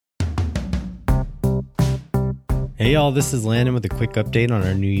Hey y'all, this is Landon with a quick update on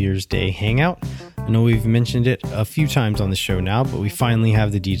our New Year's Day hangout. I know we've mentioned it a few times on the show now, but we finally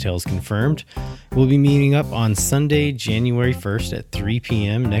have the details confirmed. We'll be meeting up on Sunday, January 1st at 3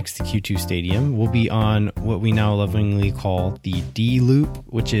 p.m. next to Q2 Stadium. We'll be on what we now lovingly call the D Loop,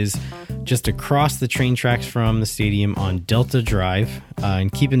 which is just across the train tracks from the stadium on Delta Drive.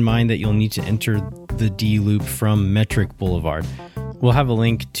 And keep in mind that you'll need to enter the D Loop from Metric Boulevard. We'll have a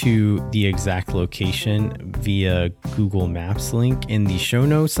link to the exact location via Google Maps link in the show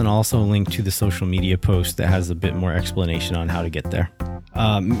notes, and also a link to the social media post that has a bit more explanation on how to get there.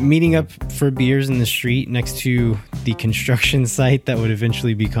 Meeting up for beers in the street next to the construction site that would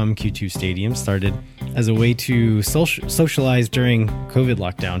eventually become Q2 Stadium started as a way to socialize during COVID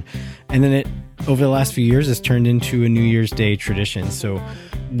lockdown. And then it, over the last few years, has turned into a New Year's Day tradition. So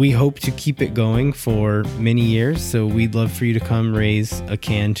we hope to keep it going for many years. So we'd love for you to come raise a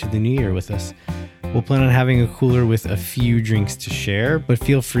can to the new year with us. We'll plan on having a cooler with a few drinks to share, but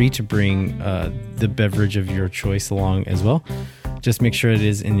feel free to bring the beverage of your choice along as well. Just make sure it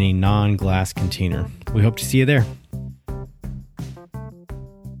is in a non-glass container. We hope to see you there.